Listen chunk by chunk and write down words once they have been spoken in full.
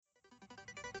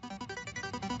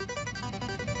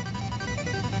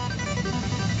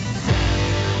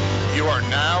are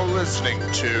now listening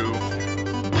to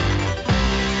the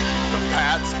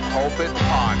Pat's Pulpit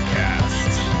Podcast.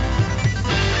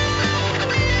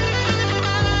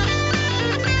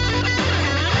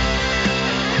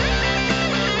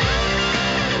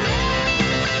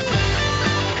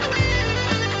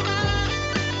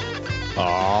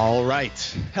 All right.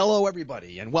 Hello,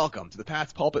 everybody, and welcome to the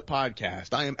Pat's Pulpit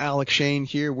Podcast. I am Alex Shane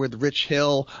here with Rich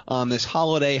Hill on this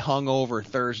holiday hungover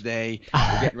Thursday.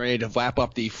 We're getting ready to wrap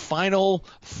up the final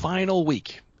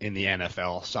week in the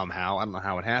NFL somehow. I don't know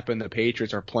how it happened. The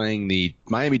Patriots are playing the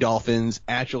Miami Dolphins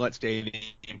at Gillette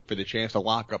Stadium for the chance to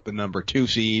lock up the number 2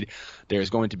 seed.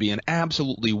 There's going to be an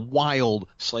absolutely wild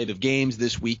slate of games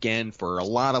this weekend for a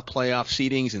lot of playoff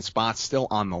seedings and spots still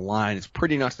on the line. It's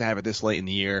pretty nuts to have it this late in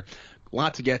the year. A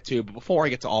lot to get to, but before I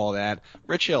get to all of that,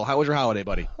 Rich Hill, how was your holiday,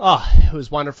 buddy? Oh, it was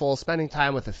wonderful. Spending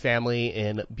time with the family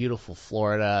in beautiful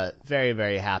Florida. Very,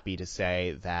 very happy to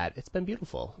say that it's been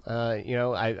beautiful.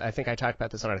 I think I talked about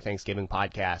this on our Thanksgiving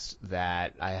podcast,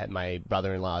 that I had my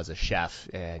brother-in-law as a chef,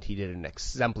 and he did an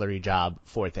exemplary job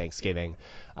for Thanksgiving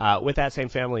with that same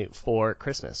family for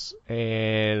Christmas.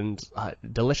 And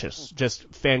delicious. Just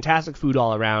fantastic food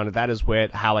all around. That is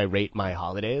how I rate my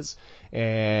holidays.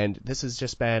 And this has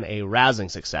just been a rousing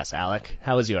success, Alec.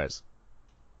 How was yours?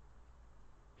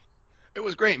 It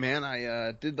was great, man.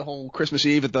 I did the whole Christmas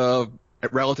Eve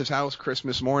at relatives' house,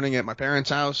 Christmas morning at my parents'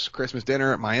 house, Christmas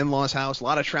dinner at my in-laws' house. A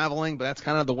lot of traveling, but that's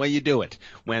kind of the way you do it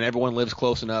when everyone lives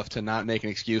close enough to not make an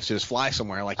excuse to just fly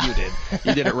somewhere like you did.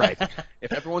 You did it right.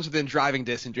 If everyone's within driving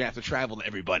distance, you have to travel to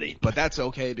everybody. But that's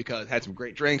okay because I had some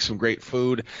great drinks, some great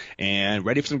food, and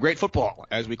ready for some great football.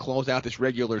 As we close out this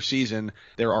regular season,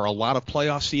 there are a lot of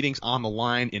playoff seedings on the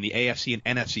line in the AFC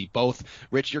and NFC both.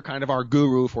 Rich, you're kind of our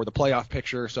guru for the playoff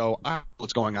picture, so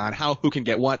what's going on, who can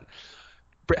get what?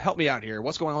 Help me out here.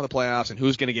 What's going on with the playoffs and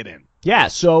who's going to get in? Yeah,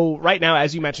 so right now,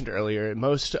 as you mentioned earlier,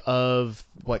 most of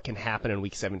what can happen in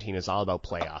Week 17 is all about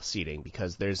playoff seeding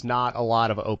because there's not a lot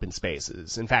of open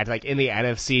spaces. In fact, like in the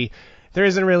NFC, there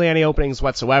isn't really any openings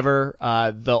whatsoever.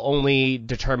 The only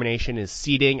determination is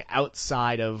seeding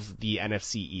outside of the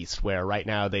NFC East, where right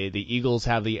now the Eagles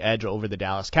have the edge over the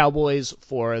Dallas Cowboys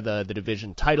for the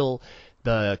division title.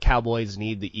 The Cowboys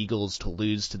need the Eagles to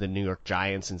lose to the New York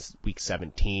Giants in Week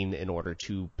 17 in order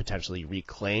to potentially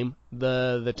reclaim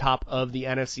the top of the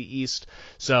NFC East.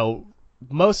 So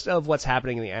most of what's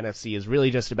happening in the NFC is really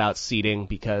just about seeding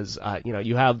because,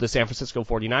 you have the San Francisco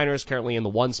 49ers currently in the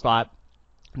 1 spot.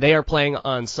 They are playing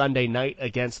on Sunday night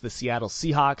against the Seattle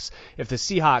Seahawks. If the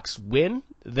Seahawks win,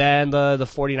 then the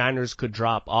 49ers could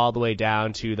drop all the way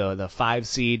down to the 5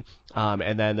 seed,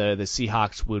 and then the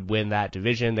Seahawks would win that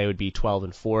division. They would be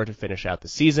 12-4 to finish out the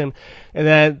season. And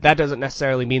then that doesn't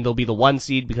necessarily mean they'll be the 1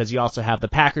 seed because you also have the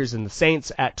Packers and the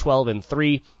Saints at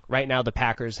 12-3. Right now the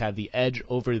Packers have the edge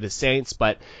over the Saints,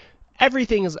 but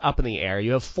everything is up in the air.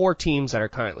 You have 4 teams that are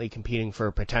currently competing for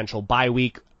a potential bye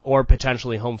week or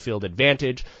potentially home field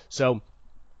advantage. So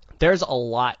there's a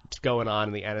lot going on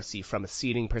in the NFC from a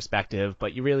seeding perspective,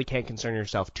 but you really can't concern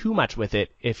yourself too much with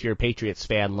it if you're a Patriots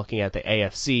fan looking at the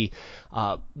AFC,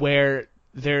 where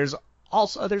there's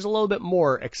a little bit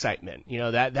more excitement.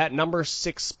 That number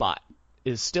 6 spot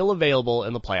is still available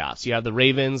in the playoffs. You have the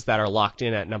Ravens that are locked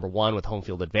in at number 1 with home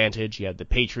field advantage. You have the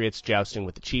Patriots jousting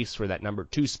with the Chiefs for that number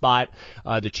 2 spot.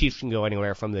 The Chiefs can go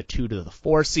anywhere from the 2 to the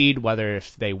 4 seed, whether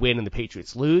if they win and the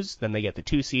Patriots lose, then they get the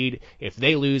 2 seed. If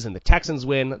they lose and the Texans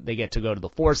win, they get to go to the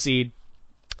 4 seed.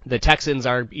 The Texans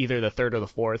are either the 3rd or the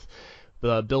 4th.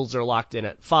 The Bills are locked in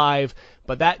at 5.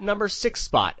 But that number 6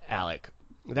 spot, Alec,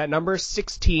 that number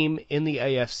 6 team in the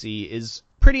AFC is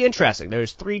pretty interesting.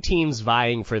 There's 3 teams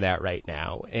vying for that right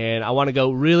now, and I want to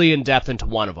go really in depth into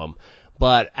one of them.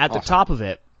 But at the top of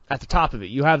it,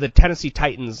 you have the Tennessee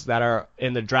Titans that are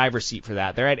in the driver's seat for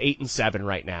that. They're at 8-7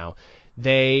 right now.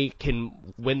 They can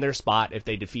win their spot if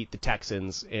they defeat the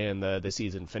Texans in the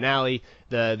season finale.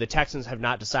 The Texans have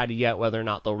not decided yet whether or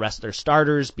not they'll rest their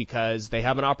starters because they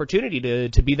have an opportunity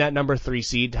to be that number 3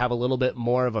 seed, to have a little bit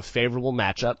more of a favorable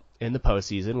matchup in the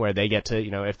postseason where they get to,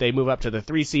 if they move up to the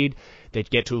 3 seed, they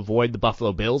get to avoid the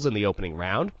Buffalo Bills in the opening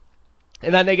round.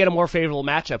 And then they get a more favorable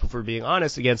matchup, if we're being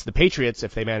honest, against the Patriots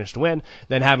if they manage to win,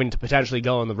 than having to potentially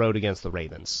go on the road against the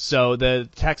Ravens. So the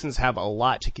Texans have a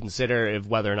lot to consider of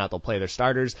whether or not they'll play their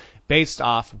starters based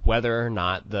off whether or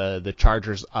not the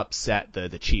Chargers upset the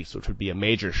Chiefs, which would be a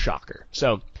major shocker.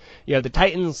 So you have the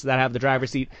Titans that have the driver's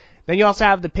seat. Then you also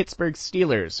have the Pittsburgh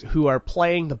Steelers, who are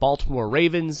playing the Baltimore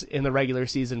Ravens in the regular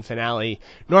season finale.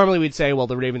 Normally we'd say, well,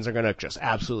 the Ravens are going to just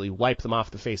absolutely wipe them off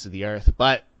the face of the earth,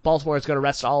 but Baltimore is going to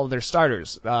rest all of their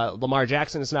starters. Lamar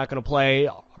Jackson is not going to play.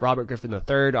 Robert Griffin III,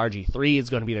 RG3,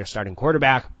 is going to be their starting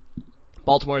quarterback.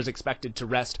 Baltimore is expected to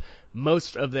rest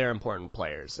most of their important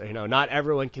players. Not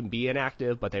everyone can be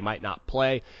inactive, but they might not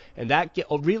play. And that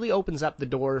really opens up the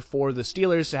door for the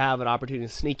Steelers to have an opportunity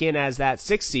to sneak in as that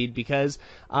 6th seed because,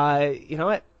 you know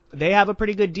what? They have a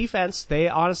pretty good defense. They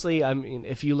honestly,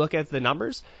 if you look at the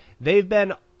numbers, they've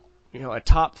been a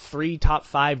top 3, top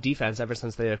 5 defense ever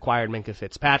since they acquired Minkah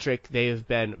Fitzpatrick. They've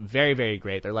been very, very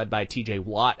great. They're led by TJ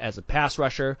Watt as a pass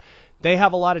rusher. They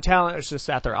have a lot of talent. It's just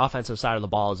that their offensive side of the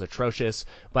ball is atrocious.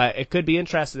 But it could be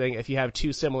interesting if you have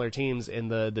two similar teams in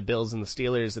the Bills and the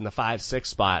Steelers in the 5-6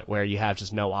 spot where you have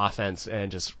just no offense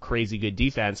and just crazy good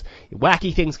defense.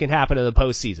 Wacky things can happen in the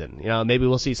postseason. Maybe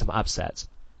we'll see some upsets.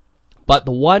 But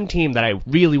the one team that I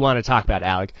really want to talk about,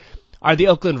 Alec, are the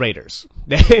Oakland Raiders.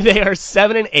 They are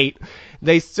 7-8.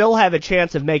 They still have a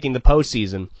chance of making the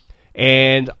postseason.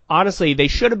 And honestly, they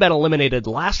should have been eliminated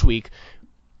last week,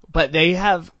 but they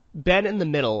have been in the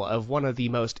middle of one of the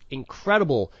most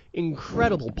incredible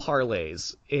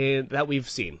parlays that we've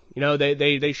seen.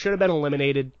 They should have been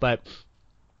eliminated, but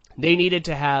they needed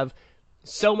to have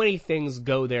so many things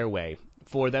go their way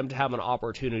for them to have an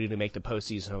opportunity to make the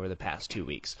postseason over the past 2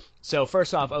 weeks. So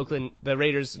first off, Oakland, the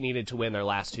Raiders needed to win their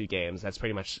last 2 games. That's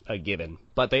pretty much a given.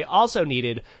 But they also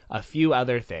needed a few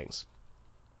other things.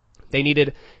 They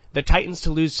needed the Titans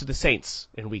to lose to the Saints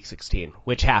in Week 16,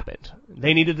 which happened.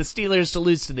 They needed the Steelers to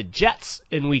lose to the Jets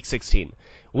in Week 16,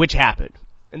 which happened.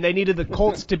 And they needed the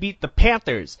Colts to beat the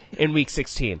Panthers in Week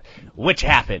 16, which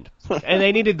happened. And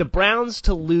they needed the Browns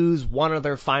to lose one of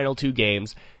their final 2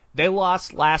 games. They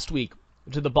lost last week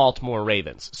to the Baltimore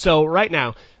Ravens. So right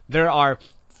now, there are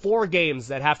 4 games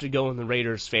that have to go in the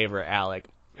Raiders' favor, Alec.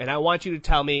 And I want you to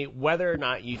tell me whether or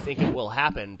not you think it will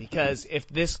happen, because if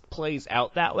this plays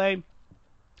out that way,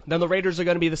 then the Raiders are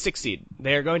going to be the 6th seed.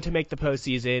 They are going to make the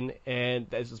postseason, and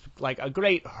this is like a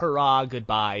great hurrah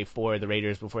goodbye for the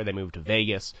Raiders before they move to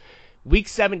Vegas. Week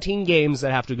 17 games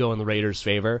that have to go in the Raiders'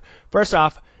 favor. First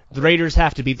off, the Raiders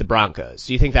have to beat the Broncos.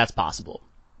 Do you think that's possible?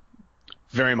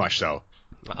 Very much so.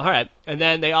 All right. And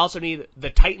then they also need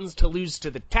the Titans to lose to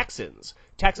the Texans.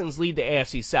 Texans lead the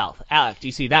AFC South. Alec, do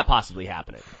you see that possibly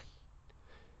happening?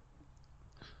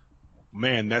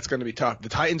 Man, that's going to be tough. The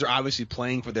Titans are obviously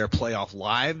playing for their playoff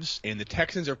lives, and the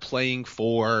Texans are playing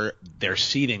for their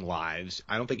seeding lives.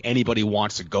 I don't think anybody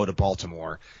wants to go to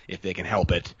Baltimore if they can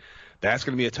help it. That's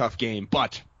going to be a tough game,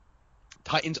 but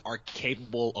Titans are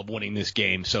capable of winning this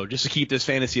game. So just to keep this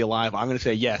fantasy alive, I'm going to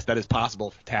say yes, that is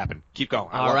possible to happen. Keep going.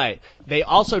 All right. They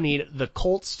also need the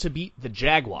Colts to beat the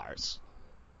Jaguars.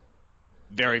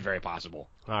 Very, very possible.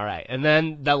 All right. And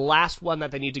then the last one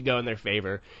that they need to go in their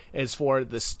favor is for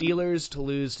the Steelers to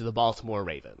lose to the Baltimore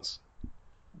Ravens.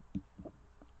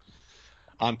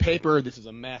 On paper, this is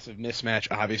a massive mismatch,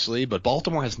 obviously, but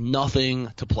Baltimore has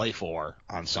nothing to play for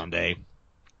on Sunday.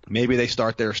 Maybe they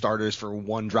start their starters for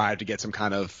one drive to get some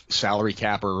kind of salary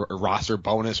cap or roster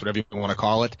bonus, whatever you want to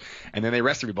call it, and then they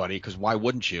rest everybody, because why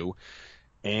wouldn't you?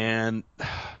 And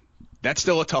that's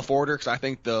still a tough order, because I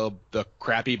think the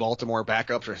crappy Baltimore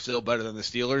backups are still better than the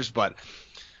Steelers. But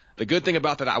the good thing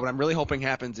about that, what I'm really hoping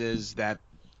happens is that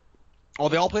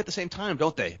they all play at the same time,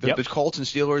 don't they? Yep. The Colts and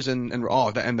Steelers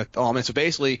so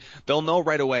basically they'll know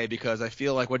right away, because I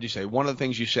feel like, what did you say? One of the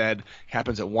things you said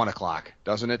happens at 1 o'clock,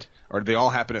 doesn't it? Or do they all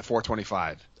happen at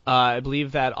 4:25? I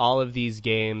believe that all of these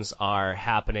games are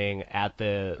happening at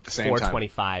the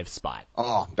 4:25 spot.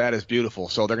 Oh, that is beautiful.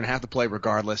 So they're going to have to play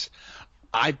regardless.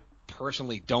 I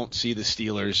personally don't see the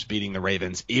Steelers beating the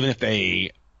Ravens, even if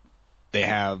they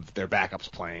have their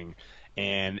backups playing.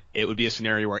 And it would be a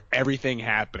scenario where everything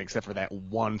happened except for that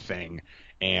one thing,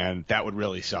 and that would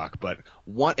really suck. But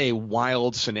what a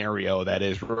wild scenario that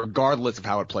is, regardless of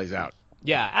how it plays out.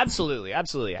 Yeah, absolutely,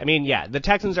 absolutely. I mean, yeah, the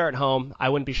Texans are at home. I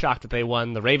wouldn't be shocked if they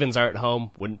won. The Ravens are at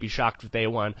home. Wouldn't be shocked if they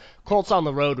won. Colts on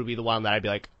the road would be the one that I'd be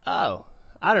like, oh,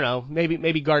 I don't know.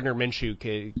 Maybe Gardner Minshew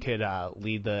could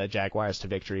lead the Jaguars to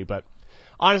victory, but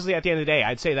honestly, at the end of the day,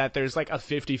 I'd say that there's like a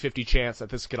 50-50 chance that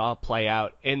this could all play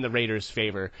out in the Raiders'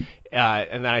 favor.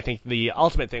 And then I think the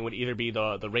ultimate thing would either be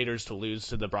the Raiders to lose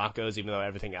to the Broncos, even though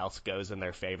everything else goes in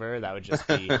their favor. That would just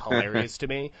be hilarious to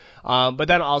me. But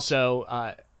then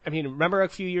also, remember a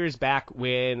few years back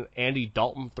when Andy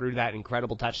Dalton threw that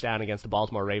incredible touchdown against the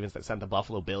Baltimore Ravens that sent the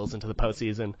Buffalo Bills into the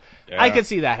postseason? Yeah. I could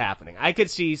see that happening. I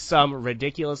could see some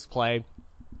ridiculous play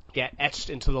get etched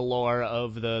into the lore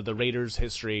of the Raiders'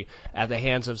 history at the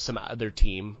hands of some other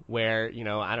team where,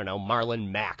 I don't know, Marlon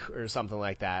Mack or something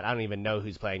like that. I don't even know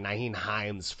who's playing. Nyheim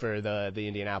Hines for the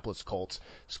Indianapolis Colts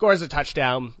scores a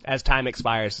touchdown as time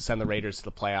expires to send the Raiders to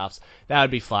the playoffs. That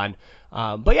would be fun.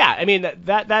 But yeah, I mean,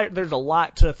 that there's a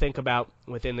lot to think about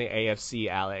within the AFC,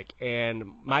 Alec. And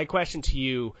my question to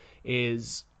you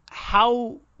is,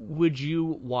 how would you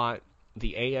want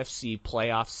the AFC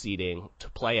playoff seeding to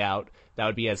play out that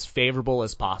would be as favorable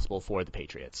as possible for the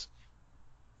Patriots?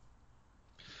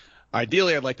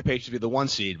 Ideally, I'd like the Patriots to be the 1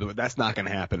 seed, but that's not going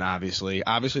to happen, obviously.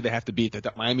 Obviously, they have to beat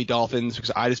the Miami Dolphins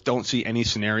because I just don't see any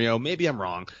scenario, maybe I'm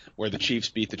wrong, where the Chiefs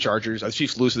beat the Chargers. The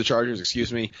Chiefs lose to the Chargers,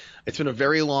 excuse me. It's been a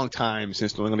very long time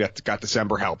since New England got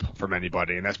December help from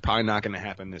anybody, and that's probably not going to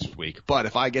happen this week. But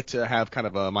if I get to have kind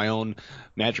of my own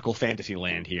magical fantasy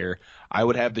land here, I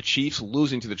would have the Chiefs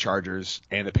losing to the Chargers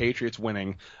and the Patriots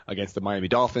winning against the Miami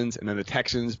Dolphins, and then the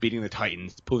Texans beating the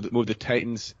Titans, move the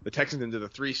Texans into the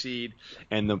 3 seed,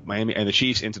 and the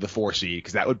Chiefs into the 4 seed,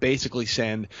 because that would basically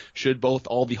send, should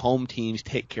all the home teams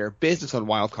take care of business on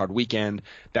Wild Card Weekend,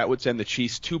 that would send the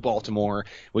Chiefs to Baltimore,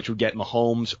 which would get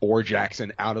Mahomes or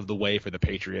Jackson out of the way for the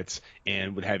Patriots,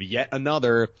 and would have yet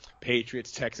another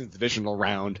Patriots-Texans divisional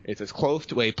round. It's as close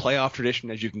to a playoff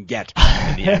tradition as you can get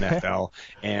in the NFL,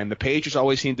 and the Patriots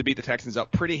always seem to beat the Texans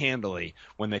up pretty handily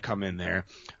when they come in there,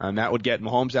 and that would get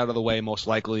Mahomes out of the way most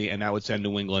likely, and that would send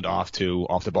New England off to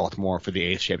Baltimore for the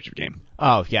 8th championship game.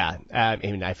 Oh, yeah. I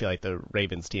mean, I feel like the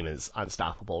Ravens team is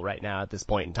unstoppable right now at this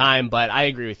point in time, but I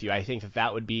agree with you. I think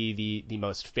that would be the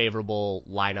most favorable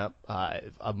lineup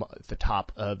at the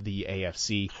top of the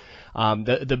AFC.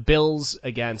 The Bills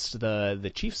against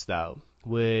the Chiefs, though,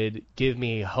 would give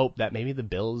me hope that maybe the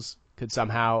Bills could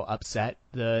somehow upset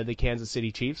the Kansas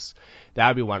City Chiefs. That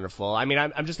would be wonderful. I mean,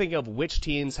 I'm just thinking of which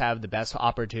teams have the best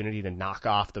opportunity to knock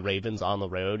off the Ravens on the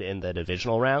road in the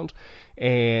divisional round.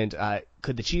 And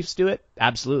could the Chiefs do it?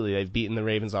 Absolutely. They've beaten the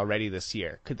Ravens already this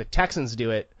year. Could the Texans do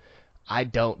it? I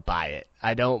don't buy it.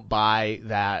 I don't buy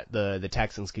that the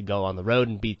Texans could go on the road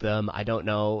and beat them. I don't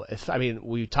know if, I mean,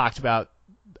 we talked about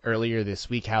earlier this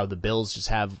week how the Bills just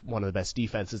have one of the best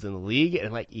defenses in the league,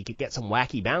 and like you could get some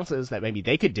wacky bounces that maybe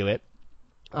they could do it.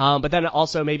 But then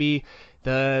also maybe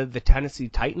the Tennessee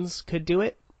Titans could do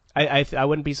it. I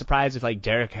wouldn't be surprised if like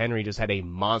Derrick Henry just had a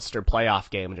monster playoff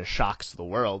game and just shocks the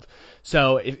world.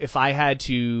 So if I had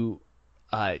to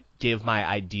give my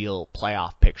ideal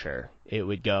playoff picture, it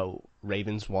would go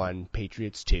Ravens 1,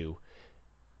 Patriots 2,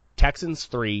 Texans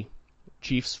 3,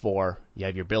 Chiefs 4. You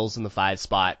have your Bills in the 5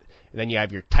 spot, and then you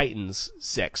have your Titans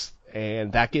 6th.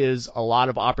 And that gives a lot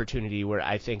of opportunity where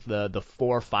I think the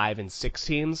 4, 5, and 6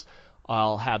 teams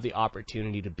I'll have the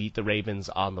opportunity to beat the Ravens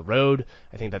on the road.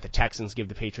 I think that the Texans give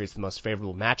the Patriots the most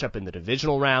favorable matchup in the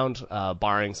divisional round,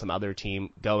 barring some other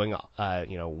team going,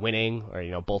 winning,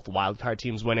 or, both the wild card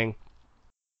teams winning.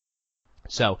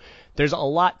 So there's a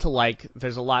lot to like.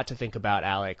 There's a lot to think about,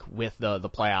 Alec, with the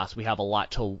playoffs. We have a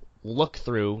lot to look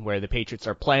through where the Patriots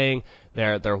are playing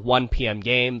their 1 p.m.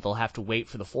 game. They'll have to wait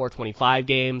for the 4:25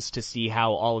 games to see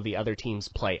how all of the other teams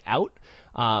play out.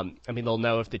 They'll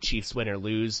know if the Chiefs win or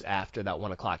lose after that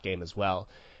 1 o'clock game as well.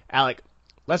 Alec,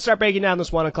 let's start breaking down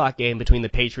this 1 o'clock game between the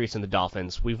Patriots and the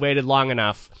Dolphins. We've waited long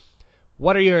enough.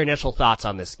 What are your initial thoughts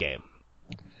on this game?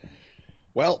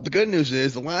 Well, the good news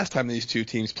is the last time these two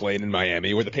teams played in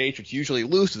Miami, where the Patriots usually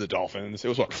lose to the Dolphins, it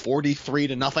was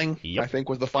 43-0, Yep. I think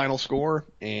was the final score,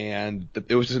 and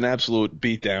it was just an absolute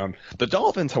beatdown. The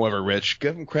Dolphins, however, Rich,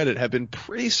 give them credit, have been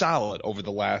pretty solid over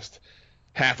the last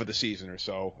half of the season or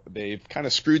so. They've kind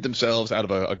of screwed themselves out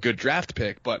of a good draft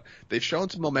pick, but they've shown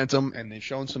some momentum and they've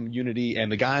shown some unity, and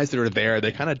the guys that are there,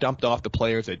 they kind of dumped off the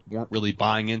players that weren't really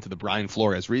buying into the Brian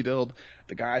Flores rebuild.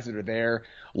 The guys that are there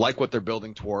like what they're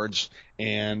building towards,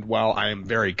 and while I am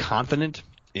very confident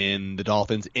in the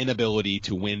Dolphins' inability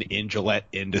to win in Gillette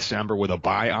in December with a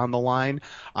bye on the line,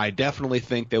 I definitely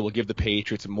think they will give the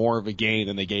Patriots more of a game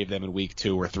than they gave them in week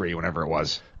 2 or 3, whenever it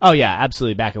was. Oh, yeah,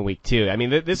 absolutely, back in week 2. I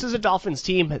mean, this is a Dolphins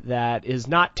team that is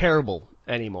not terrible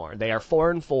anymore. They are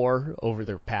 4-4 over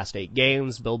their past 8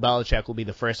 games. Bill Belichick will be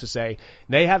the first to say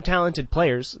they have talented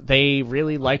players. They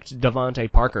really liked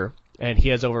Devontae Parker, and he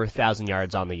has over 1,000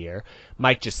 yards on the year.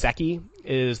 Mike Gesicki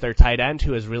is their tight end,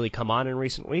 who has really come on in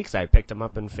recent weeks. I picked him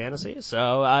up in fantasy.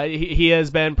 So he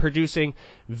has been producing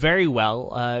very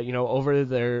well, over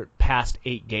their past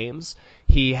 8 games.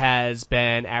 He has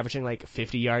been averaging like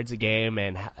 50 yards a game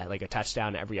and like a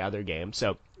touchdown every other game.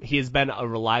 So he has been a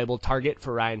reliable target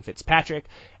for Ryan Fitzpatrick.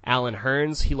 Allen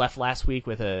Hurns, he left last week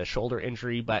with a shoulder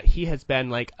injury, but he has been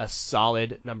like a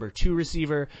solid number 2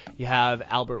 receiver. You have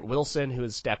Albert Wilson, who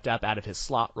has stepped up out of his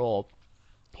slot role.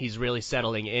 He's really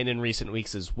settling in recent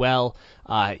weeks as well.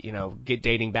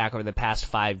 Dating back over the past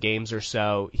 5 games or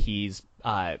so, he's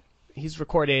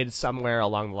recorded somewhere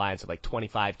along the lines of like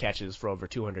 25 catches for over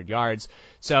 200 yards.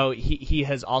 So he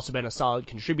has also been a solid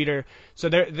contributor. So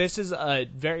this is a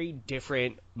very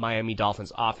different Miami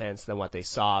Dolphins offense than what they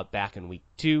saw back in week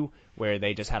 2, where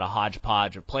they just had a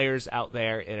hodgepodge of players out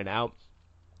there in and out.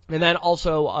 And then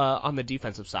also on the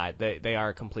defensive side, they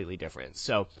are completely different.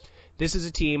 So this is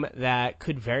a team that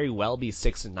could very well be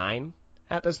 6-9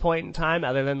 at this point in time,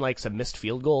 other than like some missed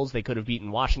field goals. They could have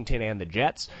beaten Washington and the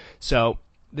Jets. So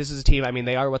this is a team, I mean,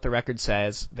 they are what the record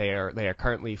says. They are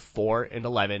currently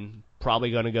 4-11,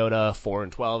 probably going to go to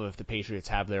 4-12 if the Patriots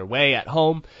have their way at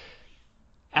home.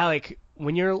 Alec,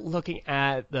 when you're looking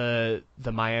at the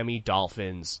Miami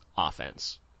Dolphins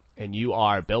offense, and you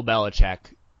are Bill Belichick,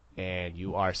 and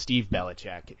you are Steve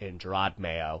Belichick and Gerard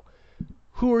Mayo,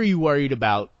 who are you worried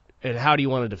about, and how do you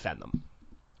want to defend them?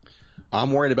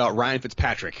 I'm worried about Ryan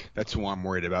Fitzpatrick. That's who I'm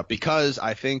worried about, because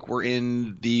I think we're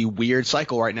in the weird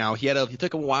cycle right now. He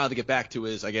took him a while to get back to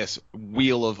his, I guess,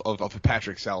 wheel of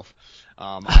Fitzpatrick self.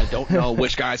 I don't know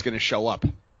which guy's going to show up.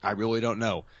 I really don't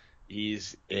know.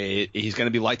 He's going to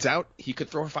be lights out. He could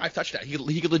throw for 5 touchdowns.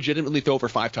 He could legitimately throw for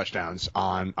 5 touchdowns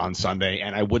on Sunday,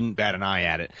 and I wouldn't bat an eye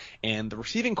at it. And the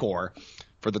receiving core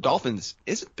for the Dolphins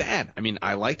isn't bad. I mean,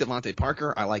 I like Devontae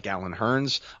Parker. I like Allen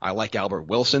Hurns. I like Albert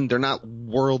Wilson. They're not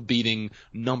world-beating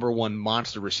number one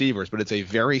monster receivers, but it's a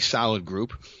very solid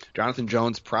group. Jonathan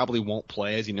Jones probably won't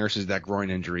play as he nurses that groin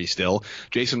injury still.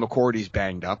 Jason McCourty's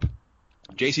banged up.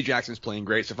 J.C. Jackson's playing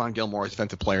great. Stephon Gilmore is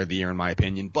Defensive Player of the Year, in my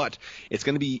opinion. But it's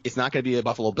not going to be a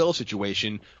Buffalo Bills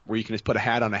situation where you can just put a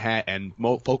hat on a hat and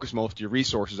focus most of your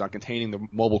resources on containing the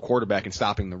mobile quarterback and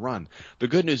stopping the run. The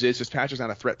good news is Fitzpatrick's not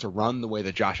a threat to run the way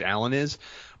that Josh Allen is,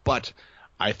 but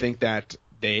I think that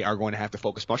they are going to have to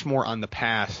focus much more on the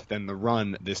pass than the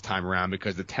run this time around,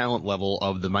 because the talent level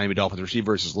of the Miami Dolphins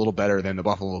receivers is a little better than the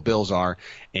Buffalo Bills are.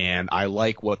 And I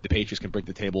like what the Patriots can bring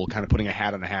to the table, kind of putting a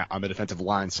hat on the defensive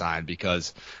line side,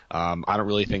 because I don't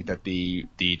really think that the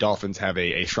Dolphins have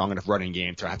a strong enough running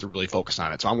game to have to really focus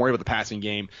on it. So I'm worried about the passing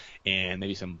game and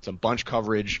maybe some bunch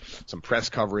coverage, some press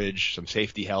coverage, some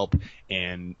safety help,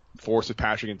 and force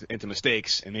Fitzpatrick into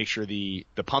mistakes and make sure the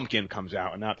pumpkin comes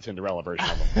out and not the Cinderella version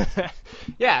of him.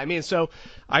 Yeah, I mean, so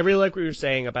I really like what you're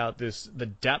saying about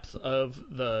the depth of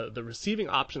the receiving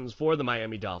options for the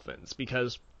Miami Dolphins,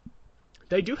 because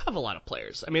they do have a lot of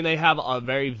players. I mean, they have a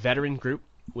very veteran group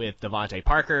with Devontae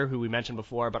Parker, who we mentioned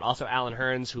before, but also Allen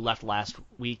Hurns, who left last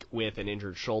week with an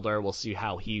injured shoulder. We'll see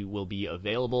how he will be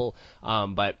available,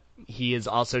 but he is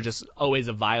also just always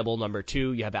a viable number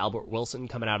 2. You have Albert Wilson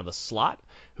coming out of the slot,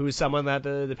 who is someone that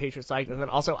the Patriots like. And then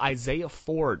also Isaiah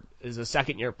Ford is a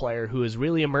second-year player who has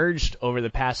really emerged over the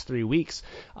past 3 weeks.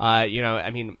 He's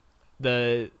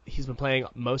been playing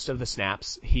most of the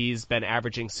snaps. He's been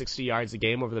averaging 60 yards a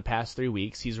game over the past 3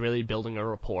 weeks. He's really building a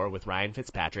rapport with Ryan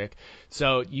Fitzpatrick.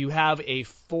 So you have a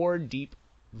 4-deep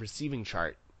receiving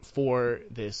chart for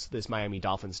this Miami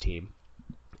Dolphins team.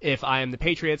 If I am the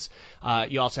Patriots,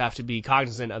 you also have to be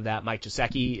cognizant of that. Mike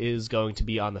Gesicki is going to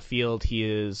be on the field. He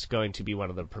is going to be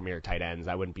one of the premier tight ends.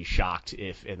 I wouldn't be shocked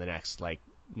if in the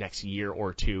next year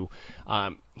or two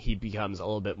he becomes a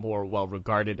little bit more well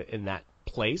regarded in that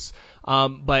place.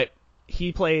 But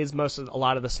he plays a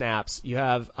lot of the snaps. You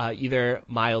have either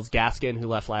Myles Gaskin, who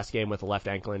left last game with a left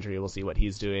ankle injury. We'll see what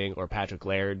he's doing, or Patrick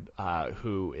Laird,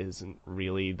 who isn't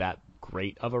really that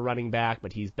great of a running back,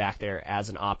 but he's back there as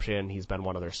an option. He's been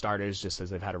one of their starters just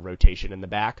as they've had a rotation in the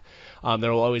back.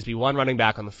 There will always be one running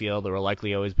back on the field. There will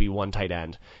likely always be one tight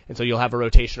end. And so you'll have a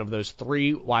rotation of those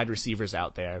 3 wide receivers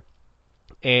out there.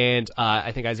 And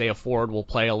I think Isaiah Ford will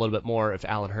play a little bit more if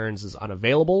Allen Hurns is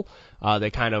unavailable.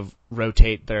 They kind of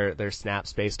rotate their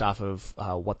snaps based off of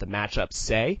what the matchups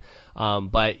say.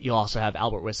 But you'll also have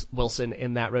Albert Wilson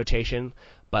in that rotation.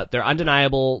 But their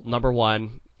undeniable number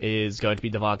 1 is going to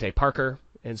be Devontae Parker.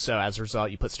 And so as a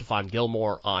result, you put Stephon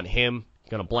Gilmore on him.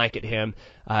 You're going to blanket him.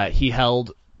 He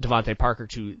held Devontae Parker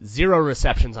to 0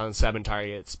 receptions on 7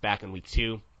 targets back in week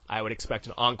 2. I would expect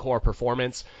an encore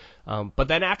performance. But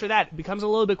then after that, it becomes a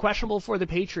little bit questionable for the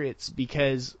Patriots,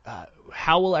 because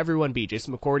how will everyone be?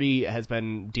 Jason McCourty has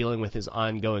been dealing with his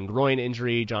ongoing groin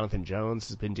injury. Jonathan Jones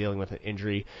has been dealing with an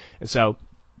injury. And so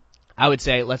I would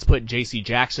say let's put J.C.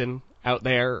 Jackson out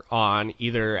there on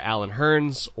either Allen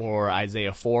Hurns or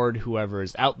Isaiah Ford, whoever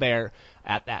is out there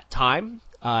at that time.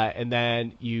 And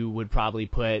then you would probably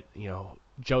put,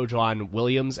 Jojuan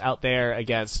Williams out there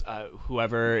against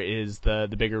whoever is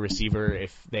the bigger receiver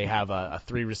if they have a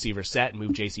 3-receiver set, and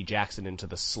move J.C. Jackson into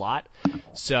the slot.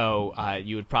 So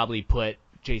you would probably put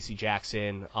J.C.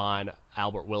 Jackson on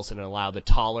Albert Wilson and allow the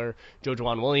taller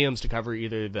Jojuan Williams to cover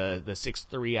either the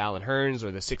 6'3" Allen Hurns or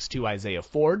the 6'2" Isaiah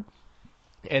Ford.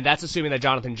 And that's assuming that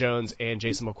Jonathan Jones and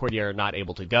Jason McCourty are not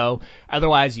able to go.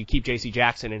 Otherwise, you keep J.C.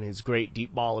 Jackson and his great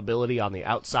deep ball ability on the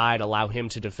outside, allow him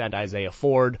to defend Isaiah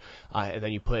Ford, and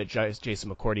then you put Jason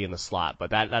McCourty in the slot.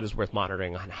 But that is worth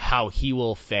monitoring on how he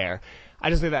will fare. I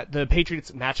just think that the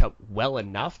Patriots match up well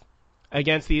enough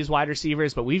against these wide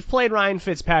receivers, but we've played Ryan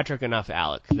Fitzpatrick enough,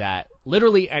 Alec, that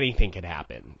literally anything can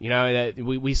happen. You know, that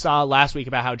we saw last week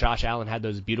about how Josh Allen had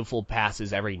those beautiful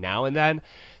passes every now and then.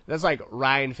 That's like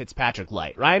Ryan Fitzpatrick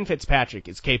light. Ryan Fitzpatrick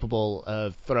is capable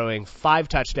of throwing 5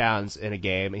 touchdowns in a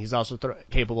game, and he's also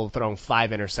capable of throwing 5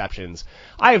 interceptions.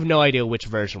 I have no idea which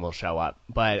version will show up,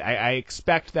 but I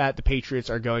expect that the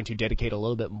Patriots are going to dedicate a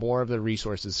little bit more of their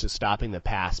resources to stopping the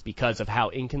pass because of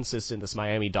how inconsistent this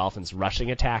Miami Dolphins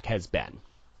rushing attack has been.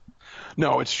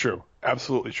 No, it's true.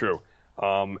 Absolutely true.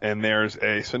 And there's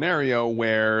a scenario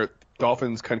where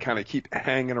Dolphins can kind of keep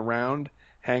hanging around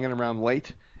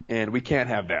late, and we can't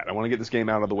have that. I want to get this game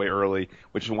out of the way early,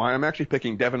 which is why I'm actually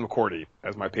picking Devin McCourty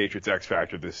as my Patriots X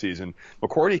Factor this season.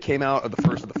 McCourty came out of the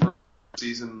first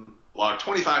season, allowed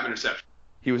 25 interceptions.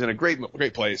 He was in a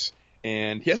great place,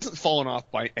 and he hasn't fallen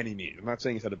off by any means. I'm not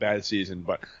saying he's had a bad season,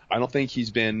 but I don't think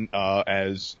he's been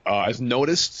as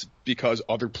noticed because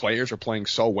other players are playing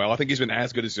so well. I think he's been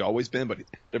as good as he's always been, but there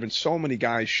have been so many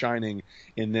guys shining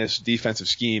in this defensive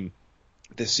scheme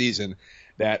this season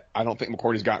that I don't think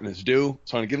McCourty's gotten his due.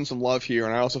 So I'm going to give him some love here,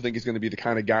 and I also think he's going to be the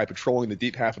kind of guy patrolling the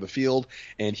deep half of the field,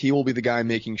 and he will be the guy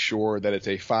making sure that it's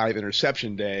a 5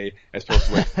 interception day as opposed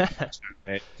to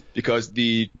a day. Because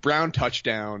the Brown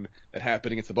touchdown that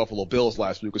happened against the Buffalo Bills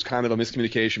last week was kind of a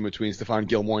miscommunication between Stephon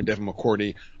Gilmore and Devin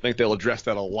McCourty. I think they'll address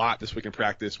that a lot this week in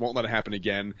practice. Won't let it happen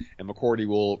again, and McCourty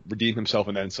will redeem himself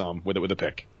and then some with a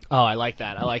pick. Oh, I like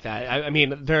that. I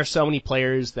mean, there are so many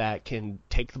players that can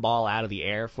take the ball out of the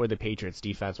air for the Patriots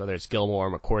defense, whether it's Gilmore,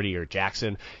 McCourty, or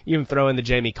Jackson. You can throw in the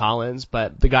Jamie Collins,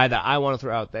 but the guy that I want to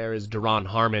throw out there is Duron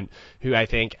Harmon, who I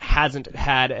think hasn't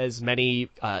had as many,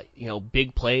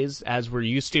 big plays as we're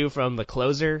used to from the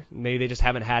closer. Maybe they just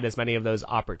haven't had as many of those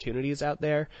opportunities out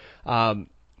there.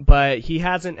 But he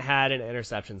hasn't had an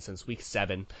interception since week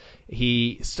 7.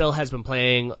 He still has been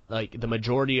playing like the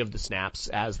majority of the snaps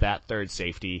as that third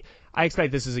safety. I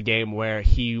expect this is a game where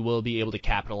he will be able to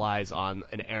capitalize on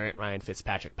an errant Ryan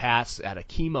Fitzpatrick pass at a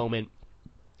key moment.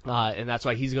 And that's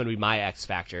why he's going to be my X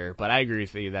factor. But I agree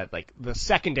with you that like the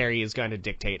secondary is going to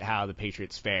dictate how the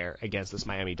Patriots fare against this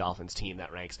Miami Dolphins team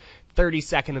that ranks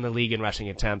 32nd in the league in rushing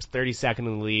attempts, 32nd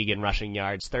in the league in rushing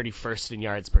yards, 31st in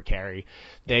yards per carry.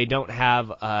 They don't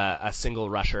have a single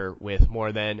rusher with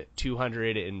more than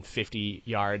 250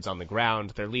 yards on the ground.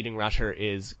 Their leading rusher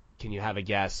is, can you have a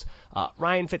guess?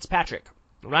 Ryan Fitzpatrick.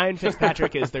 Ryan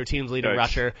Fitzpatrick is their team's leading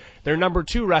rusher. Their number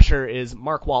 2 rusher is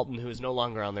Mark Walton, who is no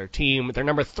longer on their team. Their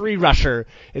number 3 rusher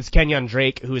is Kenyon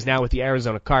Drake, who is now with the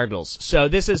Arizona Cardinals. So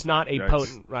this is not a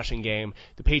potent rushing game.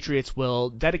 The Patriots will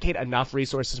dedicate enough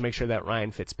resources to make sure that Ryan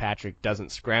Fitzpatrick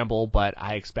doesn't scramble, but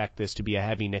I expect this to be a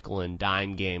heavy nickel and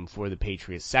dime game for the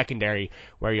Patriots secondary,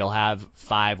 where you'll have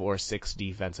 5 or 6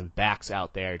 defensive backs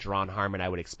out there. Duron Harmon, I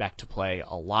would expect to play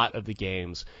a lot of the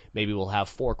games. Maybe we'll have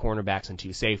 4 cornerbacks and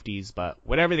 2 safeties, but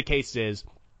whatever the case is,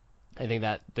 I think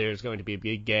that there's going to be a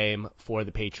big game for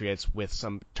the Patriots with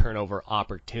some turnover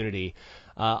opportunity.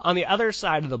 On the other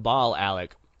side of the ball,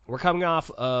 Alec, we're coming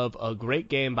off of a great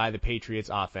game by the Patriots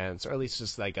offense, or at least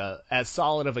just like as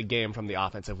solid of a game from the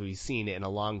offense as we've seen in a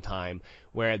long time,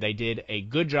 where they did a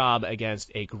good job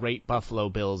against a great Buffalo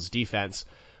Bills defense.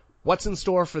 What's in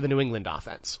store for the New England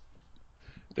offense?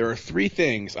 There are 3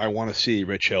 things I want to see,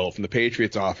 Rich Hill, from the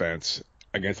Patriots offense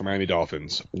against the Miami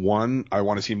Dolphins. 1, I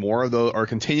want to see more of those, or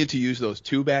continue to use those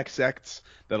 2-back sets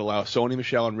that allow Sony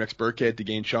Michel and Rex Burkhead to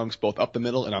gain chunks both up the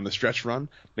middle and on the stretch run.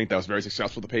 I think that was very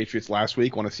successful for the Patriots last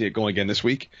week. I want to see it going again this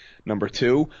week. Number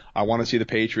 2, I want to see the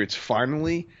Patriots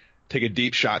finally take a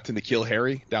deep shot to N'Keal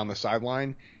Harry down the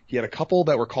sideline. He had a couple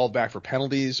that were called back for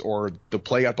penalties or the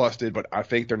play got busted, but I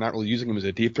think they're not really using him as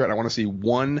a deep threat. I want to see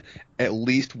at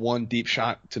least one deep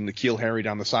shot to N'Keal Harry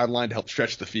down the sideline to help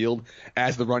stretch the field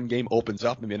as the run game opens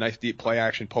up. Maybe a nice deep play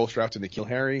action post route to N'Keal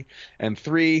Harry. And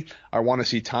 3, I want to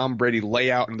see Tom Brady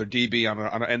lay out in their DB on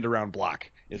an end around block.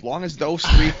 As long as those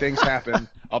 3 things happen,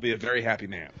 I'll be a very happy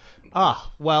man.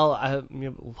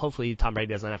 Hopefully Tom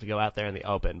Brady doesn't have to go out there in the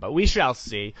open, but we shall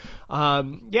see. I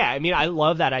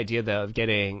love that idea, though, of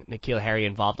getting N'Keal Harry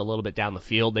involved a little bit down the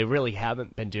field. They really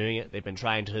haven't been doing it. They've been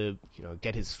trying to,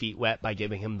 get his feet wet by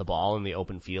giving him the ball in the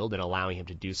open field and allowing him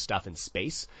to do stuff in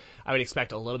space. I would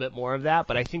expect a little bit more of that,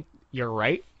 but I think you're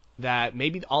right that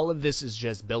maybe all of this is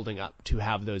just building up to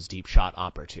have those deep shot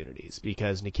opportunities,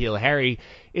 because N'Keal Harry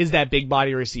is that big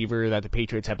body receiver that the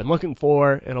Patriots have been looking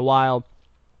for in a while.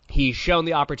 He's shown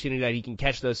the opportunity that he can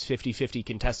catch those 50-50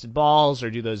 contested balls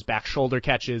or do those back shoulder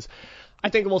catches. I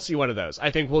think we'll see one of those. I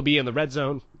think we'll be in the red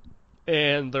zone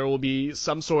and there will be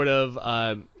some sort of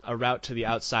a route to the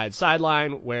outside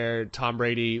sideline where Tom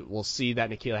Brady will see that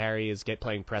N'Keal Harry is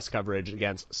playing press coverage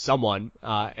against someone,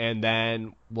 and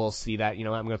then we'll see that, I'm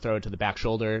going to throw it to the back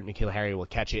shoulder. N'Keal Harry will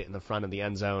catch it in the front of the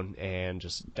end zone and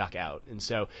just duck out. And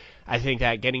so I think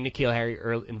that getting N'Keal Harry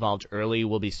involved early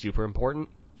will be super important.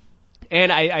 And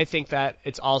I think that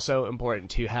it's also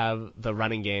important to have the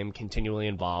running game continually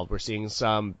involved. We're seeing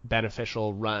some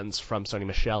beneficial runs from Sony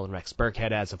Michel and Rex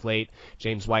Burkhead as of late.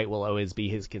 James White will always be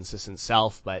his consistent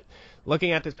self. But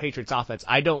looking at this Patriots offense,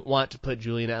 I don't want to put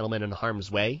Julian Edelman in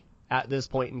harm's way at this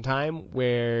point in time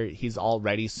where he's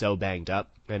already so banged up,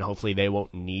 and hopefully they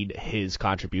won't need his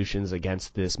contributions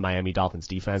against this Miami Dolphins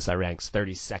defense that ranks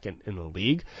 32nd in the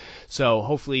league. So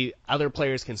hopefully other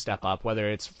players can step up, whether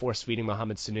it's force-feeding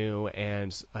Mohamed Sanu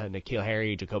and N'Keal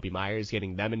Harry, Jacoby Myers,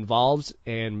 getting them involved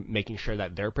and making sure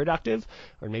that they're productive,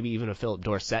 or maybe even a Philip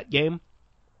Dorsett game.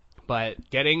 But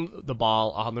getting the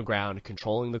ball on the ground,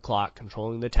 controlling the clock,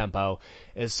 controlling the tempo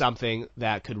is something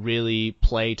that could really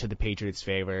play to the Patriots'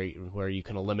 favor, where you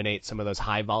can eliminate some of those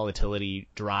high volatility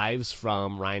drives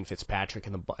from Ryan Fitzpatrick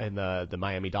and the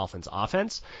Miami Dolphins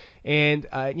offense. And,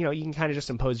 you can kind of just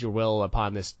impose your will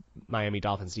upon this Miami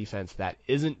Dolphins defense that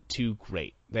isn't too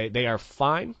great. They are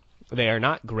fine. They are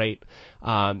not great.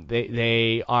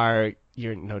 They are,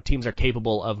 teams are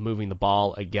capable of moving the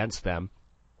ball against them.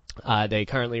 They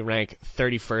currently rank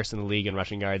 31st in the league in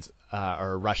rushing yards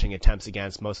or rushing attempts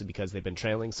against, mostly because they've been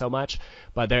trailing so much.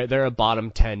 But they're a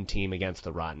bottom 10 team against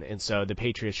the run, and so the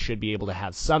Patriots should be able to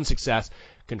have some success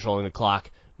controlling the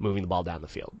clock, moving the ball down the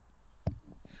field.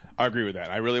 I agree with that.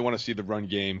 I really want to see the run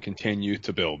game continue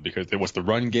to build, because it was the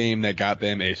run game that got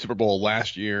them a Super Bowl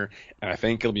last year, and I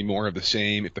think it'll be more of the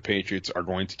same if the Patriots are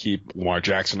going to keep Lamar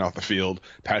Jackson off the field,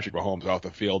 Patrick Mahomes off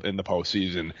the field in the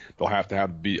postseason. They'll have to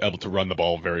be able to run the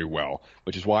ball very well,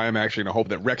 which is why I'm actually going to hope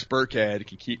that Rex Burkhead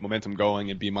can keep momentum going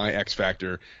and be my X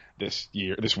factor this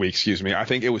week. I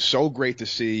think it was so great to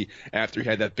see after he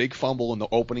had that big fumble in the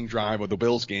opening drive of the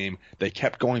Bills game. They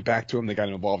kept going back to him. They got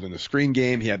him involved in the screen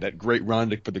game. He had that great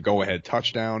run for the go-ahead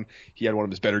touchdown. He had one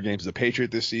of his better games as a Patriot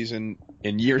this season.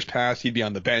 In years past, he'd be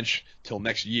on the bench till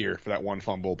next year for that one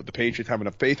fumble, but the Patriots have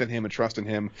enough faith in him and trust in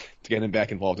him to get him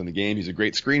back involved in the game. He's a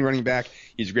great screen running back.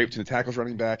 He's great between the tackles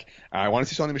running back. I want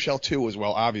to see Sony Michel too as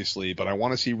well, obviously, but I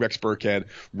want to see Rex Burkhead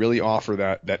really offer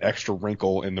that extra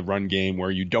wrinkle in the run game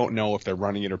where you don't know if they're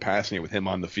running it or passing it with him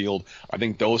on the field. I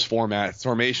think those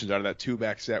formations out of that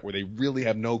two-back set where they really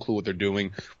have no clue what they're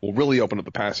doing will really open up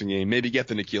the passing game. Maybe get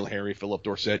the N'Keal Harry, Philip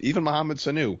Dorsett, even Mohamed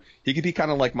Sanu. He could be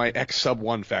kind of like my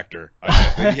X-sub-1 factor.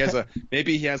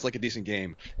 Maybe he has like a decent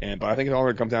game. But I think it's all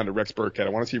going to come down to Rex Burkhead. I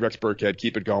want to see Rex Burkhead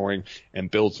keep it going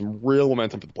and build some real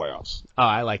momentum for the playoffs. Oh,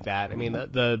 I like that. I mean,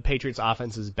 the Patriots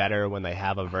offense is better when they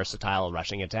have a versatile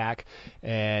rushing attack.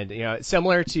 And,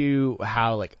 similar to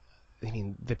how,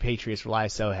 the Patriots rely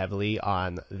so heavily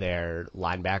on their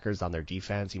linebackers, on their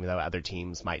defense, even though other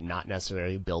teams might not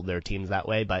necessarily build their teams that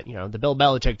way. But, the Bill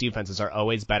Belichick defenses are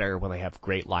always better when they have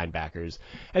great linebackers.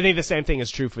 I think the same thing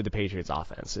is true for the Patriots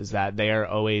offense, is that they are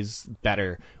always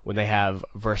better when they have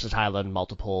versatile and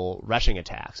multiple rushing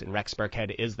attacks. And Rex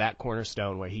Burkhead is that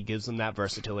cornerstone where he gives them that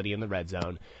versatility in the red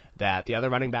zone that the other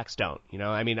running backs don't.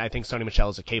 I think Sony Michel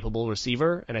is a capable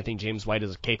receiver, and I think James White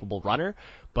is a capable runner,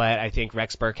 but I think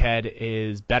Rex Burkhead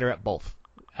is better at both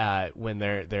when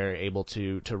they're able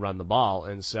to run the ball,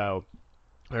 and so,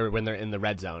 or when they're in the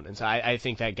red zone. And so I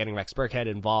think that getting Rex Burkhead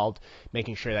involved,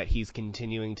 making sure that he's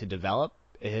continuing to develop,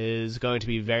 is going to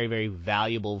be very, very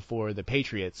valuable for the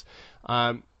Patriots.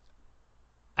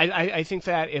 I think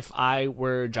that if I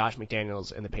were Josh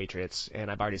McDaniels and the Patriots, and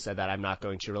I've already said that I'm not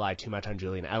going to rely too much on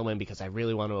Julian Edelman because I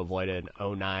really want to avoid an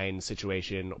 0-9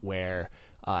 situation where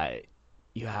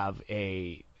you have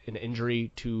an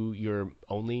injury to your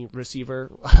only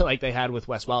receiver like they had with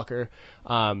Wes Welker.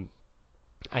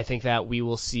 I think that we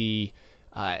will see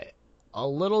a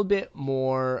little bit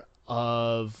more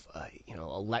of,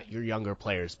 let your younger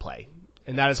players play.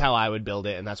 And that is how I would build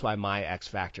it, and that's why my X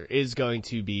factor is going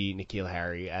to be N'Keal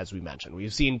Harry, as we mentioned.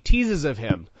 We've seen teases of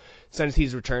him since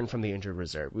he's returned from the injured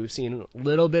reserve. We've seen a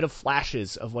little bit of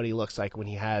flashes of what he looks like when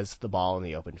he has the ball in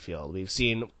the open field. We've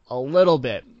seen a little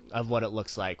bit of what it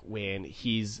looks like when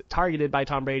he's targeted by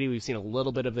Tom Brady. We've seen a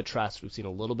little bit of the trust. We've seen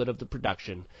a little bit of the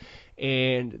production.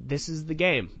 And this is the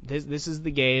game. This is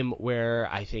the game where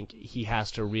I think he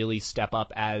has to really step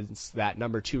up as that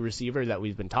number 2 receiver that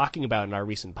we've been talking about in our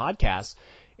recent podcasts.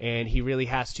 and he really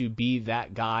has to be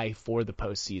that guy for the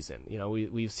postseason. You know,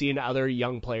 we've seen other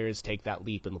young players take that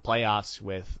leap in the playoffs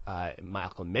with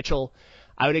Malcolm Mitchell.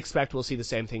 I would expect we'll see the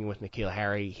same thing with N'Keal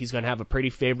Harry. He's going to have a pretty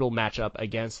favorable matchup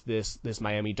against this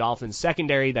Miami Dolphins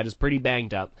secondary that is pretty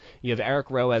banged up. You have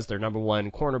Eric Rowe as their number one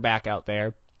cornerback out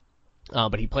there.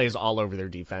 But he plays all over their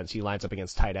defense. He lines up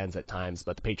against tight ends at times,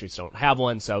 but the Patriots don't have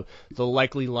one, so they'll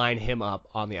likely line him up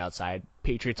on the outside.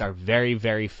 Patriots are very,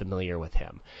 very familiar with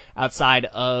him. Outside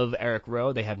of Eric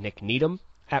Rowe, they have Nick Needham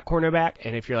at cornerback,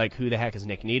 and if you're like, who the heck is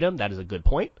Nick Needham? That is a good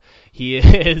point. He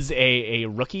is a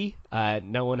rookie.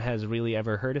 No one has really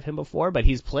ever heard of him before, but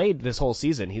he's played this whole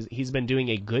season. He's been doing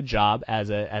a good job as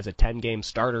a 10-game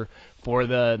starter for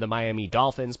the Miami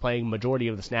Dolphins, playing majority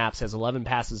of the snaps, has 11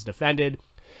 passes defended.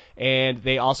 And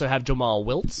they also have Jamal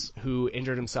Wiltz, who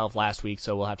injured himself last week,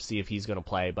 so we'll have to see if he's going to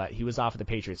play. But he was off of the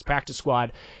Patriots practice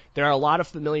squad. There are a lot of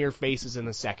familiar faces in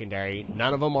the secondary.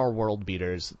 None of them are world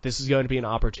beaters. This is going to be an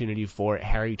opportunity for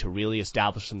Harry to really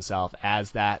establish himself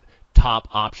as that top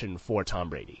option for Tom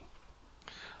Brady.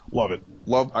 Love it.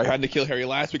 I had N'Keal Harry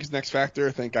last week as Next Factor.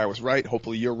 I think I was right.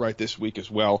 Hopefully you're right this week as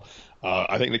well.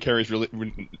 I think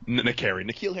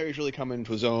N'Keal Harry's really coming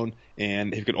into his own,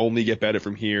 and he can only get better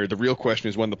from here. The real question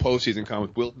is when the postseason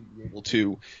comes, will he be able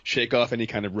to shake off any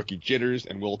kind of rookie jitters,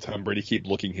 and will Tom Brady keep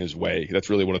looking his way? That's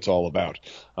really what it's all about.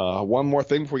 One more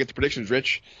thing before we get to predictions,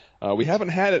 Rich. We haven't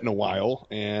had it in a while,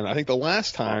 and I think the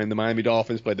last time the Miami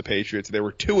Dolphins played the Patriots, there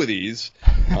were two of these,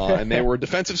 and they were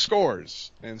defensive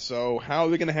scores. And so how are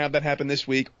we going to have that happen this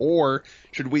week, or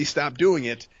should we stop doing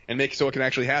it and make it so it can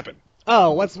actually happen?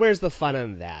 Oh, where's the fun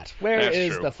in that? That's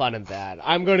is true. the fun in that?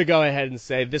 I'm going to go ahead and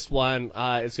say this one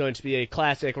is going to be a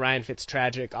classic Ryan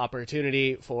Fitztragic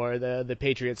opportunity for the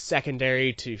Patriots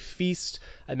secondary to feast.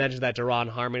 I mentioned that Deron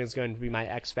Harmon is going to be my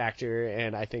X factor,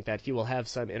 and I think that he will have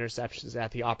some interceptions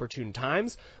at the opportune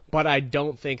times, but I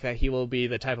don't think that he will be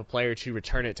the type of player to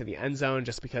return it to the end zone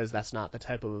just because that's not the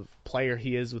type of player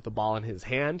he is with the ball in his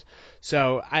hand.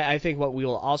 So I think what we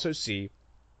will also see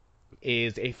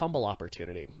is a fumble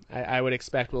opportunity. I would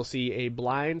expect we'll see a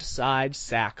blind side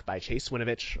sack by Chase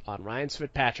Winovich on Ryan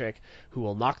Fitzpatrick, who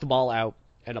will knock the ball out,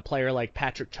 and a player like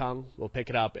Patrick Chung will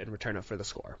pick it up and return it for the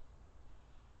score.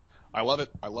 I love it.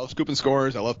 I love scooping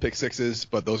scores. I love pick sixes,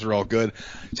 but those are all good.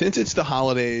 Since it's the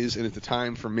holidays and it's a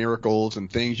time for miracles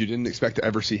and things you didn't expect to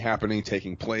ever see happening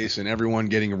taking place and everyone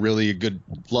getting really good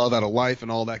love out of life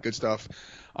and all that good stuff,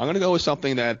 I'm going to go with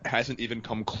something that hasn't even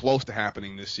come close to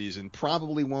happening this season.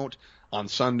 Probably won't on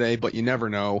Sunday, but you never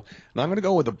know. And I'm going to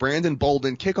go with a Brandon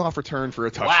Bolden kickoff return for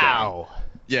a touchdown. Wow.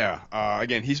 Yeah.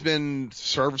 Again, he's been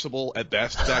serviceable at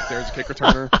best back there as a kick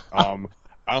returner.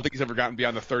 I don't think he's ever gotten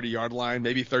beyond the 30-yard line,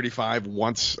 maybe 35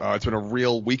 once. It's been a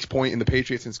real weak point in the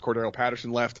Patriots since Cordero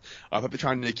Patterson left. I thought they're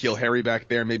trying to N'Keal Harry back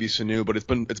there, maybe Sanu, but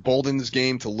it's Bolden's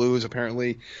game to lose,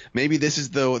 apparently. Maybe this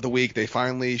is the week they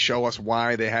finally show us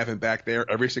why they have him back there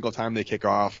every single time they kick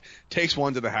off, takes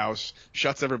one to the house,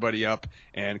 shuts everybody up,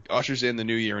 and ushers in the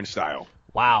new year in style.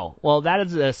 Wow. Well, that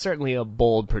is certainly a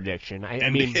bold prediction. I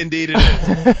mean, indeed it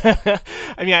is.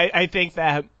 I mean, I think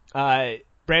that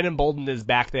Brandon Bolden is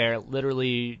back there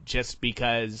literally just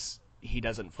because he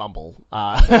doesn't fumble.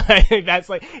 I think that's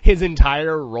like his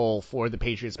entire role for the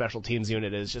Patriots special teams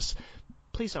unit is just,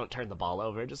 please don't turn the ball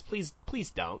over. Just please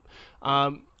don't.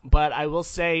 But I will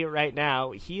say right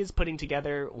now, he is putting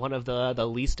together one of the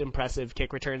least impressive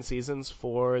kick return seasons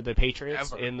for the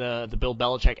Patriots in the Bill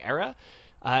Belichick era.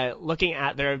 Looking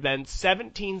at, there have been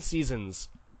 17 seasons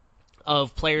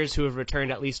of players who have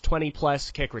returned at least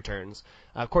 20-plus kick returns.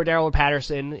 Cordero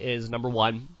Patterson is number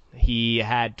one. He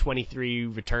had 23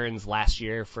 returns last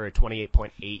year for a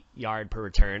 28.8 yard per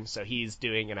return, so he's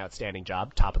doing an outstanding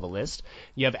job, top of the list.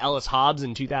 You have Ellis Hobbs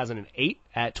in 2008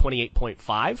 at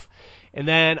 28.5. And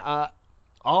then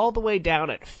all the way down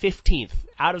at 15th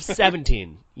out of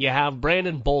 17, you have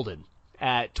Brandon Bolden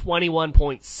at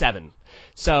 21.7.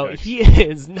 So he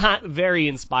is not very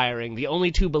inspiring. The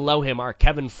only two below him are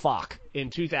Kevin Falk in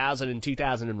 2000 and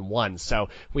 2001. So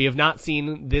we have not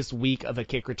seen this weak of a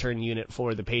kick return unit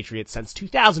for the Patriots since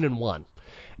 2001.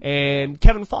 And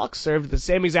Kevin Falk served the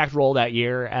same exact role that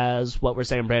year as what we're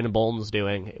saying Brandon Bolden's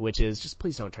doing, which is just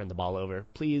please don't turn the ball over.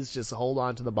 Please just hold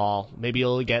on to the ball. Maybe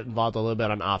you'll get involved a little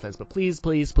bit on offense, but please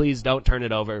don't turn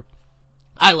it over.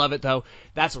 I love it, though.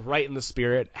 That's right in the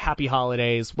spirit. Happy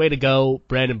holidays. Way to go,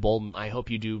 Brandon Bolden. I hope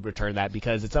you do return that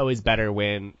because it's always better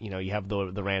when, you have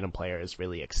the random players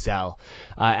really excel.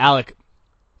 Alec,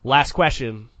 last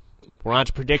question. We're on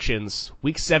to predictions.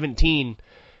 Week 17,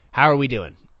 how are we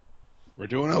doing? We're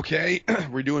doing okay.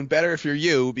 We're doing better if you're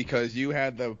you, because you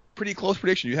had the pretty close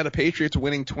prediction. You had the Patriots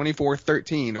winning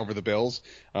 24-13 over the Bills.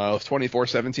 It was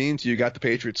 24-17, so you got the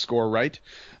Patriots score right.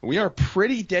 We are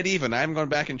pretty dead even. I haven't gone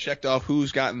back and checked off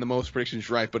who's gotten the most predictions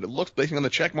right, but it looks, based on the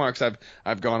check marks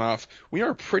I've gone off, we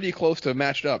are pretty close to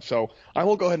matched up. So I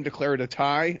will go ahead and declare it a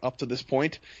tie up to this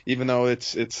point, even though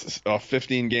it's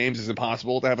 15 games is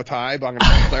impossible to have a tie, but I'm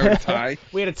going to declare it a tie.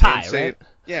 We had a tie, right?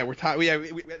 Yeah, we're tied. I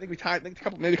think we tied.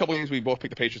 Maybe a couple games we both picked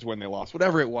the Patriots to win, they lost.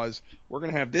 Whatever it was, we're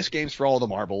gonna have this game's for all the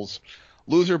marbles.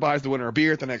 Loser buys the winner a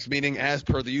beer at the next meeting, as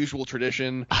per the usual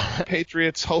tradition.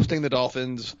 Patriots hosting the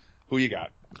Dolphins. Who you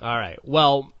got? All right.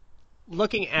 Well,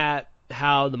 looking at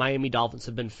how the Miami Dolphins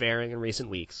have been faring in recent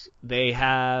weeks, they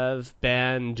have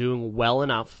been doing well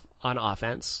enough on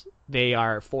offense. They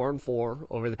are 4-4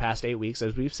 over the past 8 weeks,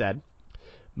 as we've said.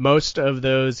 Most of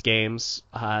those games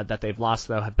that they've lost,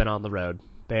 though, have been on the road.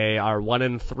 They are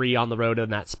 1-3 on the road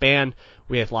in that span.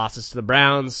 We have losses to the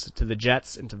Browns, to the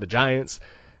Jets, and to the Giants.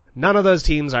 None of those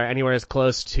teams are anywhere as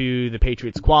close to the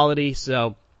Patriots' quality,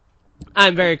 so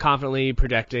I'm very confidently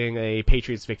projecting a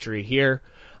Patriots victory here.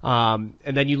 And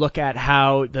then you look at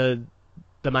how the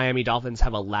Miami Dolphins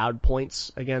have allowed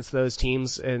points against those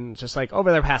teams, and just like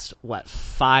over their past,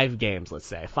 5 games, let's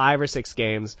say, 5 or 6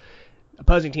 games,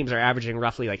 opposing teams are averaging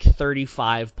roughly like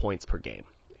 35 points per game.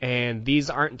 And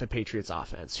these aren't the Patriots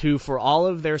offense, who for all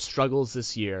of their struggles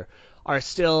this year are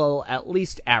still at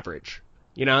least average.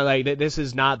 You know, like this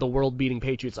is not the world-beating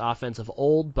Patriots offense of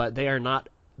old, but they are not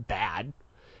bad.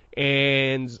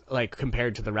 And like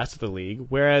compared to the rest of the league,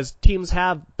 whereas teams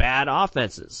have bad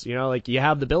offenses. You know, like you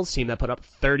have the Bills team that put up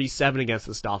 37 against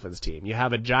this Dolphins team. You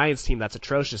have a Giants team that's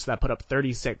atrocious that put up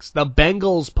 36. The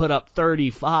Bengals put up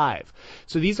 35.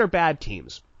 So these are bad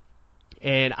teams.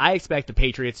 And I expect the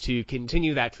Patriots to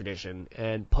continue that tradition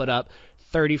and put up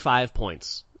 35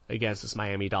 points against this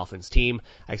Miami Dolphins team.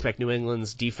 I expect New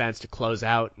England's defense to close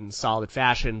out in solid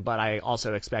fashion, but I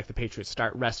also expect the Patriots to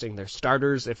start resting their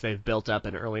starters if they've built up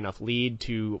an early enough lead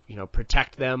to,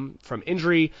 protect them from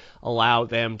injury, allow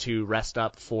them to rest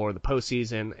up for the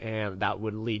postseason, and that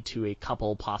would lead to a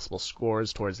couple possible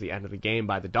scores towards the end of the game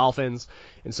by the Dolphins.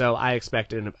 And so I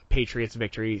expect a Patriots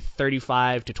victory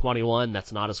 35-21.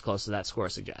 That's not as close as that score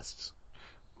suggests.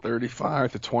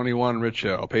 35-21, Rich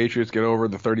Hill. Patriots get over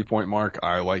the 30-point mark.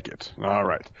 I like it. All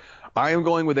right. I am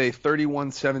going with a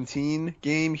 31-17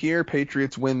 game here.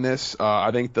 Patriots win this. I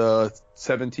think the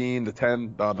 17, the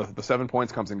 10, the 7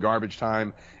 points comes in garbage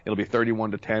time. It'll be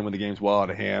 31-10 when the game's well out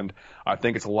of hand. I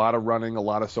think it's a lot of running, a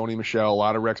lot of Sony Michel, a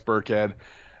lot of Rex Burkhead.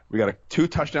 We got 2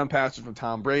 touchdown passes from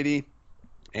Tom Brady,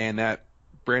 and that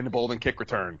Brandon Bolden kick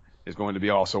return is going to be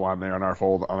also on there on our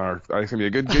fold. I think it's going to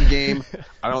be a good game.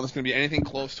 I don't know if it's going to be anything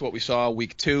close to what we saw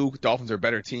week 2. Dolphins are a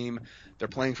better team. They're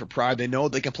playing for pride. They know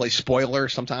they can play spoiler.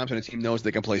 Sometimes when a team knows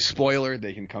they can play spoiler,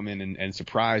 they can come in and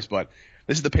surprise. But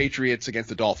this is the Patriots against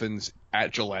the Dolphins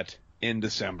at Gillette in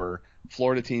December.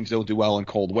 Florida teams don't do well in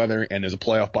cold weather, and there's a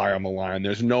playoff bye on the line.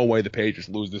 There's no way the Patriots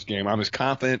lose this game. I'm as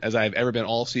confident as I've ever been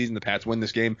all season. The Pats win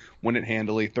this game, win it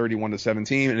handily,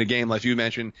 31-17. And a game, like you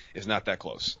mentioned, is not that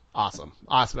close. Awesome.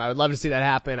 I would love to see that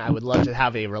happen. I would love to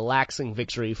have a relaxing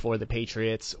victory for the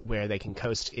Patriots where they can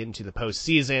coast into the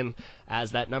postseason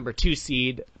as that number 2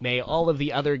 seed. May all of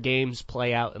the other games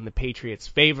play out in the Patriots'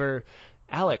 favor.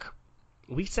 Alec,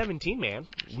 week 17, man.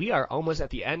 We are almost at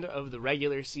the end of the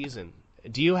regular season.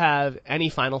 Do you have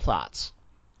any final thoughts?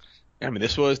 I mean,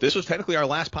 this was technically our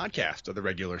last podcast of the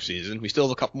regular season. We still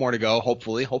have a couple more to go,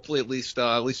 hopefully at least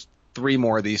 3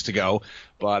 more of these to go.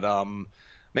 But man,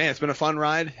 it's been a fun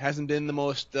ride. Hasn't been the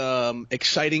most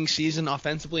exciting season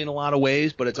offensively in a lot of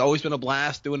ways, but it's always been a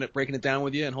blast doing it, breaking it down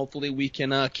with you, and hopefully we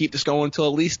can keep this going until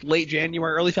at least late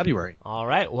January, early February. All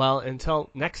right. Well,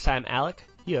 until next time, Alec,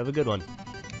 you have a good one.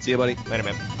 See you, buddy. Later,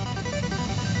 man.